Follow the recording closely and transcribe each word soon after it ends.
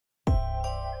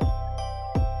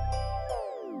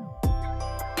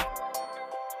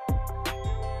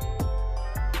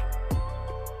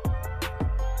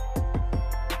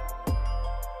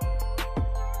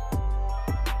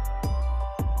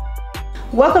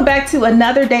Welcome back to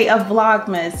another day of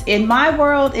Vlogmas. In my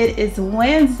world, it is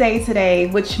Wednesday today,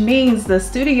 which means the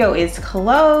studio is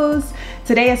closed.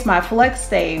 Today is my flex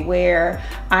day where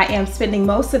I am spending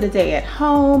most of the day at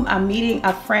home. I'm meeting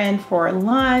a friend for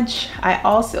lunch. I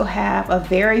also have a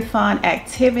very fun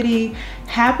activity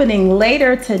happening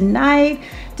later tonight,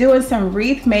 doing some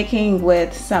wreath making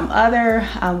with some other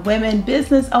women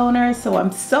business owners. So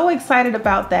I'm so excited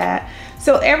about that.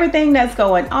 So everything that's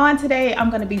going on today, I'm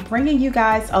going to be bringing you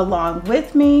guys along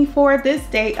with me for this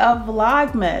day of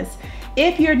Vlogmas.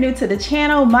 If you're new to the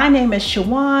channel, my name is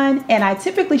Shawon, and I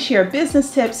typically share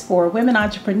business tips for women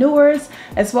entrepreneurs,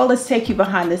 as well as take you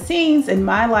behind the scenes in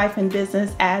my life and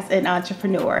business as an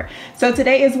entrepreneur. So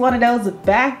today is one of those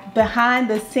back behind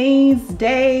the scenes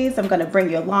days. I'm going to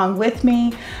bring you along with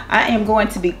me. I am going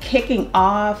to be kicking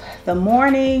off the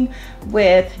morning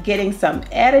with getting some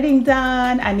editing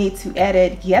done. I need to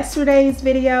edit yesterday's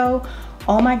video.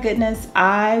 Oh my goodness,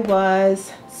 I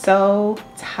was so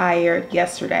tired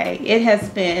yesterday. It has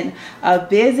been a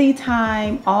busy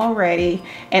time already,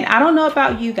 and I don't know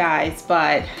about you guys,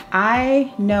 but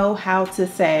I know how to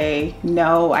say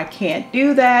no, I can't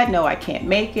do that, no, I can't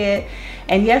make it.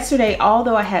 And yesterday,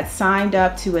 although I had signed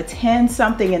up to attend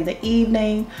something in the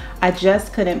evening, I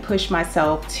just couldn't push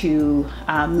myself to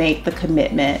make the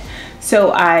commitment.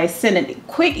 So I sent a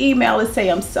quick email to say,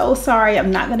 I'm so sorry, I'm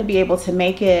not going to be able to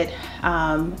make it.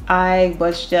 I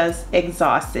was just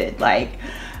exhausted. Like,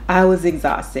 I was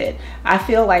exhausted. I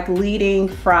feel like leading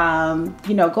from,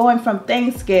 going from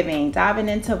Thanksgiving, diving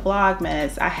into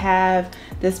Vlogmas. I have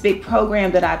this big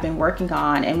program that I've been working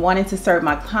on and wanting to serve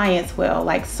my clients well,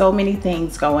 like so many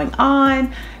things going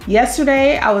on.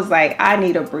 Yesterday, I was like, I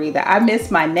need a breather. I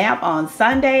missed my nap on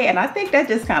Sunday, and I think that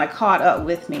just kind of caught up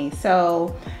with me.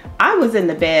 So I was in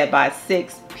the bed by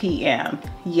 6 p.m.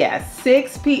 Yes,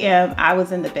 6 p.m. I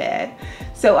was in the bed.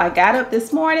 So I got up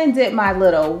this morning, did my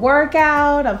little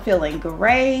workout. I'm feeling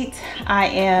great. I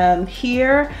am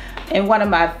here in one of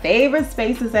my favorite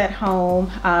spaces at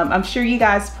home. I'm sure you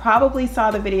guys probably saw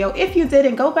the video. If you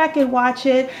didn't, go back and watch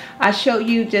it. I showed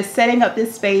you just setting up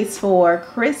this space for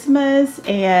Christmas,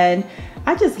 and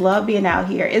I just love being out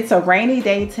here. It's a rainy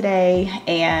day today,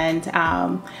 and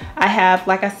I have,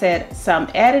 like I said, some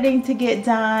editing to get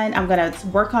done. I'm gonna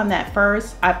work on that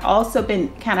first. I've also been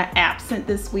kind of absent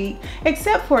this week,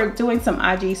 except for doing some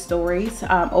IG stories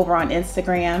over on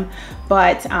Instagram.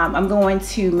 But I'm going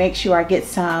to make sure I get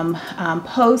some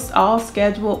posts all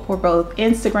scheduled for both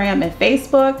Instagram and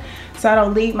Facebook, so I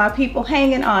don't leave my people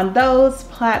hanging on those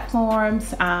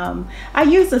platforms. I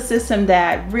use a system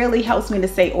that really helps me to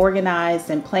stay organized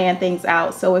and plan things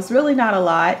out, so it's really not a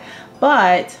lot.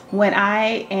 But when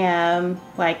I am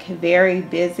like very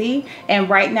busy, and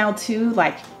right now too,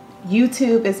 like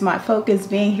YouTube is my focus,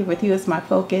 being here with you is my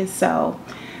focus. So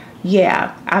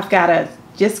yeah, I've got to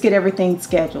just get everything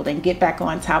scheduled and get back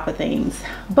on top of things.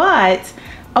 But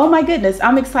oh my goodness,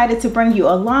 I'm excited to bring you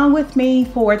along with me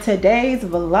for today's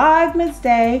Vlogmas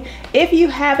day. If you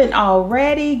haven't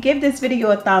already, give this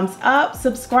video a thumbs up,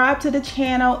 subscribe to the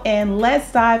channel, and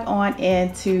let's dive on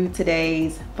into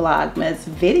today's Vlogmas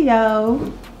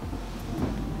video.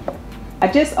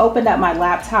 I just opened up my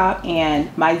laptop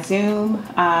and my Zoom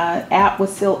app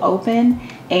was still open,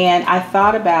 and I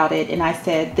thought about it and I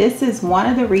said, this is one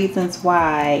of the reasons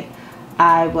why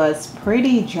I was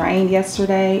pretty drained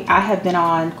yesterday. I have been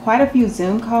on quite a few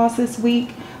Zoom calls this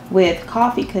week with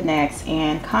coffee connects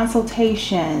and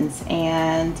consultations,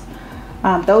 and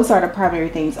those are the primary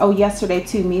things. Oh, yesterday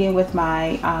too, meeting with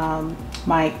my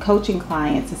my coaching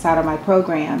clients inside of my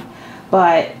program.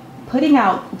 But putting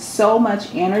out so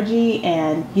much energy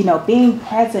and being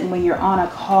present when you're on a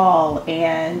call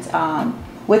and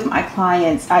with my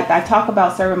clients. I talk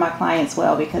about serving my clients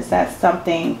well because that's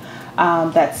something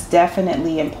that's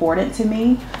definitely important to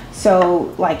me.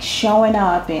 So like showing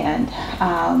up and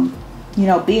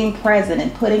being present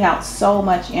and putting out so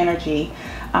much energy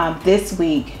this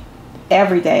week,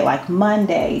 every day, like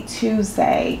Monday,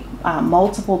 Tuesday,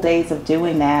 multiple days of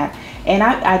doing that. And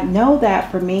I know that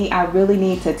for me, I really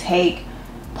need to take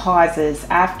pauses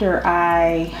after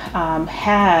I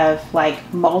have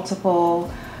like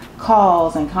multiple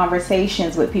calls and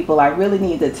conversations with people. I really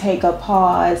need to take a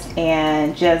pause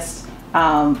and just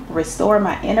restore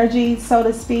my energy, so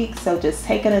to speak. So just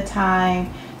taking the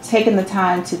time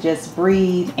to just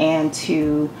breathe and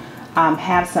to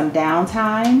have some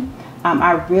downtime.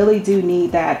 I really do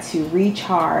need that to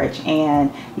recharge.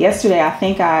 And yesterday, I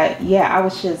think I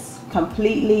was just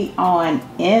completely on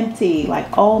empty.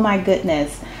 Like, oh my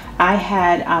goodness, I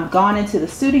had gone into the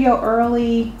studio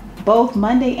early, both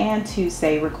Monday and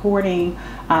Tuesday recording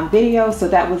videos, so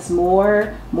that was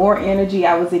more energy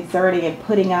I was exerting and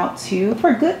putting out too,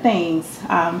 for good things.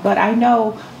 But I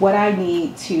know what I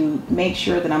need to make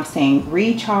sure that I'm staying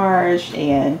recharged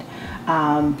and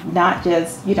not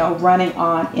just, you know, running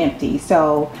on empty.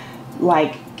 So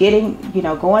like getting, you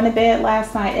know, going to bed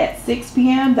last night at 6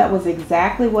 p.m. that was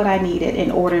exactly what I needed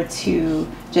in order to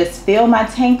just fill my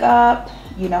tank up,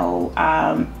 you know,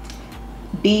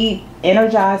 be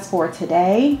energized for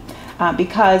today,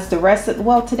 because the rest of,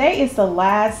 well, today is the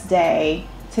last day.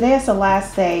 Today is the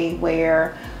last day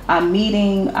where I'm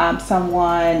meeting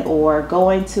someone or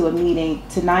going to a meeting.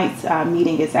 Tonight's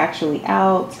meeting is actually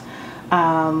out,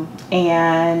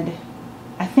 and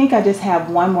I think I just have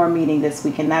one more meeting this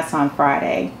week, and that's on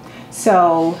Friday.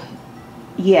 So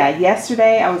yeah,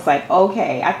 yesterday I was like,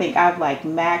 okay, I think I've like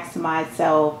maxed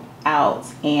myself out,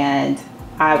 and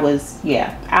I was,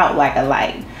 yeah, out like a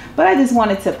light. But I just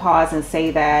wanted to pause and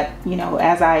say that, you know,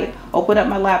 as I opened up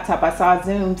my laptop, I saw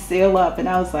Zoom still up, and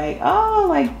I was like, oh,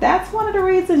 like that's one of the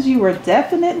reasons you were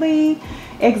definitely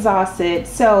exhausted.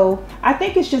 So I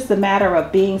think it's just a matter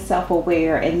of being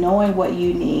self-aware and knowing what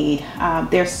you need.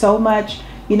 There's so much,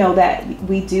 you know, that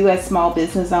we do as small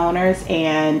business owners,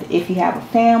 and if you have a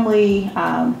family,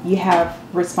 you have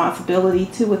responsibility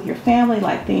too with your family,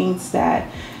 like things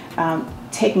that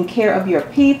taking care of your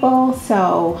people.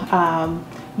 So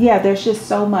yeah, there's just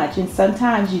so much, and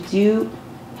sometimes you do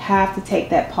have to take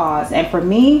that pause. And for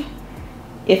me,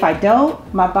 if I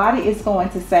don't, my body is going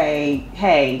to say,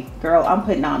 hey girl, I'm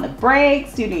putting on the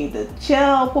brakes, you need to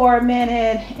chill for a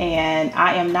minute, and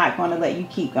I am not going to let you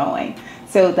keep going.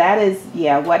 So that is,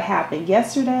 yeah, what happened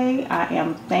yesterday. I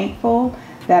am thankful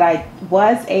that I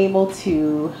was able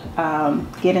to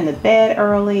get into bed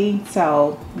early.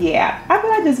 So yeah,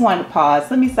 I just wanted to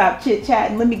pause. Let me stop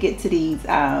chit-chatting. Let me get to these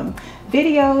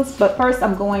videos. But first,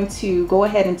 I'm going to go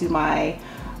ahead and do my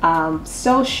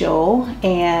social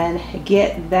and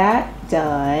get that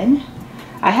done.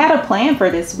 I had a plan for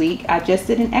this week. I just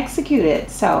didn't execute it.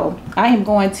 So I am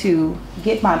going to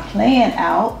get my plan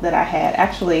out that I had.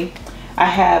 Actually, I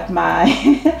have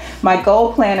my my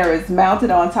goal planner is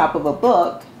mounted on top of a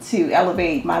book to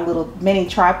elevate my little mini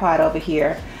tripod over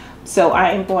here. So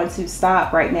I am going to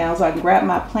stop right now so I can grab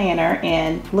my planner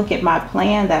and look at my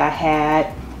plan that I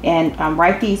had, and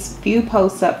write these few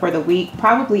posts up for the week,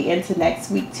 probably into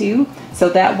next week too. So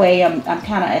that way I'm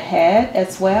kind of ahead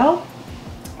as well.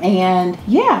 And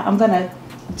yeah, I'm gonna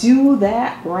do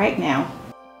that right now.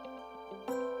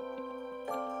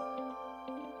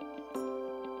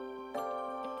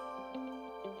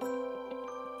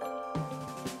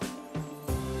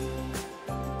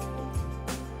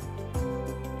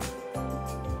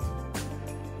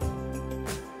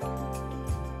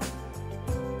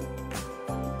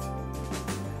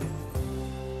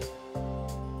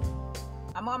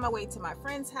 I'm on my way to my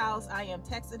friend's house. I am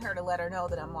texting her to let her know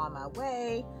that I'm on my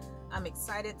way. I'm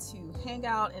excited to hang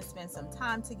out and spend some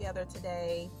time together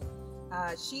today.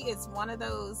 She is one of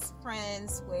those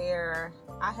friends where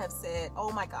I have said,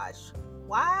 oh my gosh,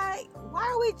 why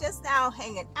are we just now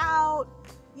hanging out?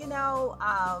 You know,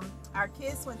 our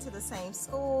kids went to the same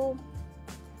school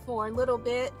for a little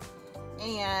bit,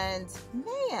 and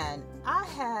man,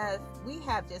 we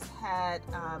have just had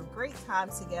great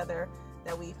times together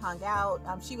that we've hung out.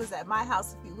 She was at my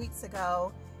house a few weeks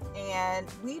ago, and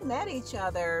we met each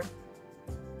other,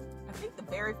 I think the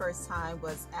very first time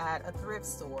was at a thrift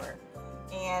store.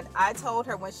 And I told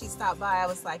her when she stopped by, I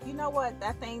was like, you know what,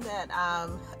 that thing that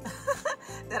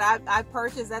that I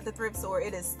purchased at the thrift store,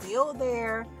 it is still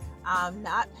there,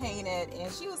 not painted.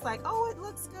 And she was like, oh, it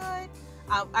looks good.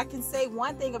 I can say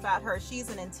one thing about her. She's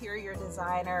an interior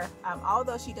designer.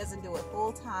 Although she doesn't do it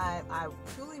full time, I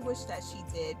truly wish that she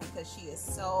did, because she is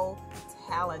so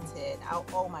talented.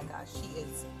 Oh my gosh,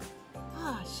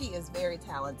 she is very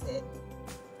talented.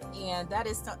 And that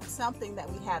is something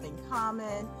that we have in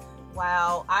common.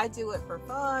 While I do it for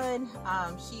fun,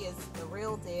 she is the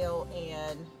real deal,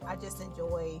 and I just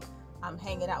enjoy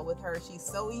hanging out with her. She's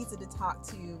so easy to talk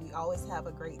to. We always have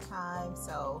a great time.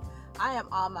 So I am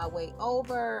on my way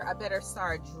over. I better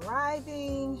start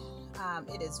driving.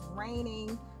 It is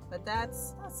raining, but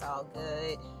that's all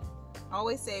good. I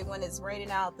always say when it's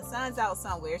raining out, the sun's out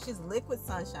somewhere. It's just liquid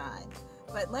sunshine.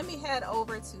 But let me head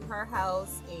over to her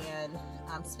house and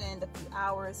spend a few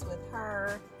hours with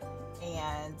her.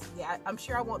 And yeah, I'm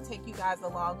sure I won't take you guys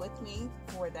along with me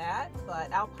for that,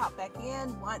 but I'll pop back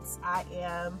in once I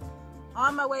am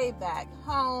on my way back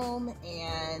home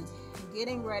and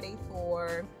getting ready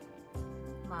for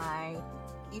my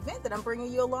event that I'm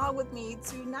bringing you along with me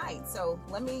tonight. So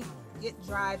let me get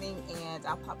driving and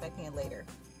I'll pop back in later.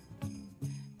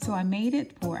 So So I made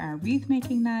it for our wreath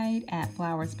making night at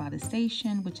Flowers by the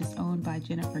Station, which is owned by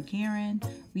Jennifer Guerin.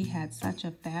 We had such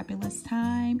a fabulous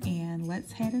time, and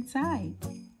let's head inside.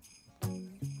 In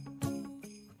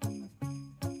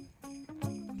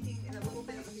a little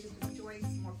bit, let's just enjoy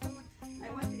some more food.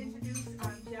 I want to introduce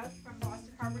Jeff from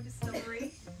Boston Harbor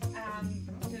Distillery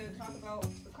to talk about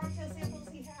the cocktail samples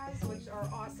he has, which are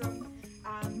awesome.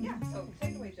 Yeah, so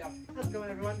take it away, Jeff. How's it going,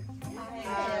 everyone?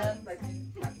 Hi. Like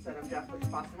Pat said, I'm Jeff with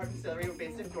Boston Harbor Distillery. We're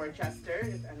based in Dorchester.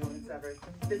 If anyone has ever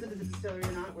visited the distillery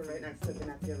or not, we're right next to the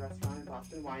Venezia Restaurant and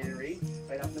Boston Winery,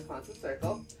 right up in the Constant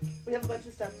Circle. We have a bunch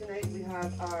of stuff tonight. We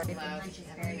have our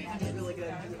it's really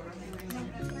good.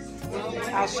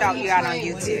 I'll shout you out on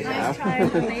YouTube.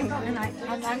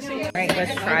 Alright,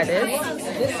 let's try this.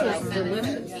 This is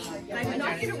delicious.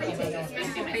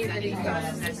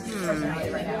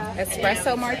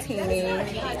 Espresso martini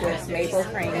with maple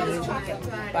cream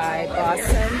by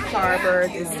Boston Harbor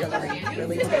Distillery.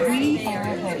 Really tasty. We all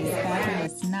had a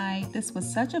fabulous night. This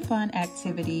was such a fun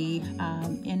activity.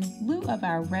 In lieu of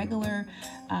our regular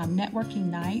networking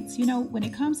nights, you know, when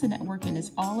it comes to networking,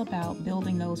 it's all about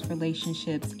building those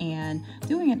relationships, and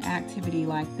doing an activity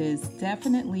like this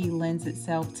definitely lends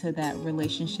itself to that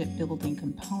relationship building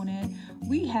component.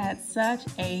 We had such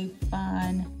a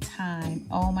fun time.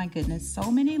 Oh my goodness, so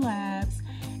many laughs,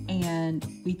 and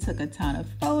we took a ton of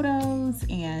photos,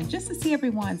 and just to see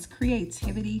everyone's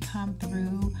creativity come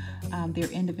through their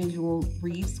individual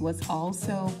wreaths was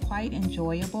also quite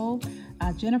enjoyable.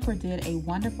 Jennifer did a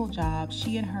wonderful job,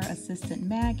 she and her assistant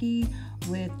Maggie,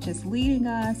 with just leading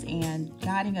us and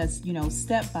guiding us, you know,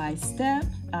 step by step.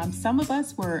 Some of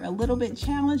us were a little bit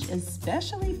challenged,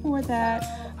 especially for that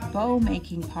bow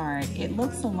making part. It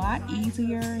looks a lot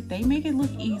easier. They make it look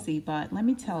easy, but let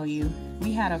me tell you,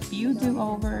 we had a few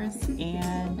do-overs,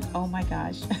 and oh my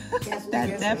gosh,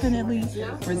 that definitely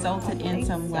resulted in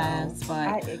some laughs.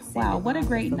 But wow, what a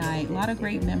great night. A lot of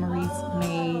great memories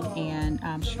made, and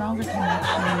stronger connections,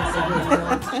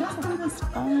 and just through this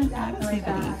fun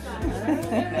activity.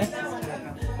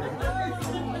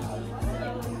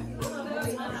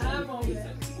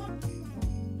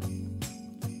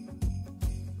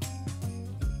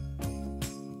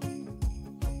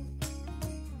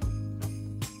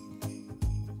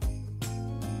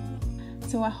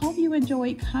 So I hope you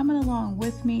enjoyed coming along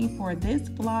with me for this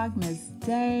Vlogmas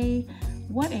day.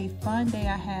 What a fun day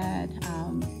I had.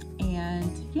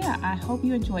 And yeah, I hope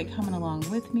you enjoyed coming along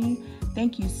with me.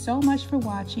 Thank you so much for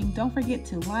watching. Don't forget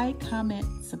to like, comment,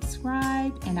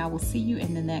 subscribe, and I will see you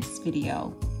in the next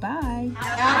video. Bye.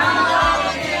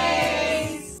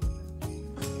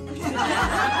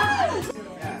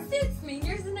 Suits me.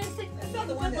 Yours is nice. It's not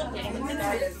the one that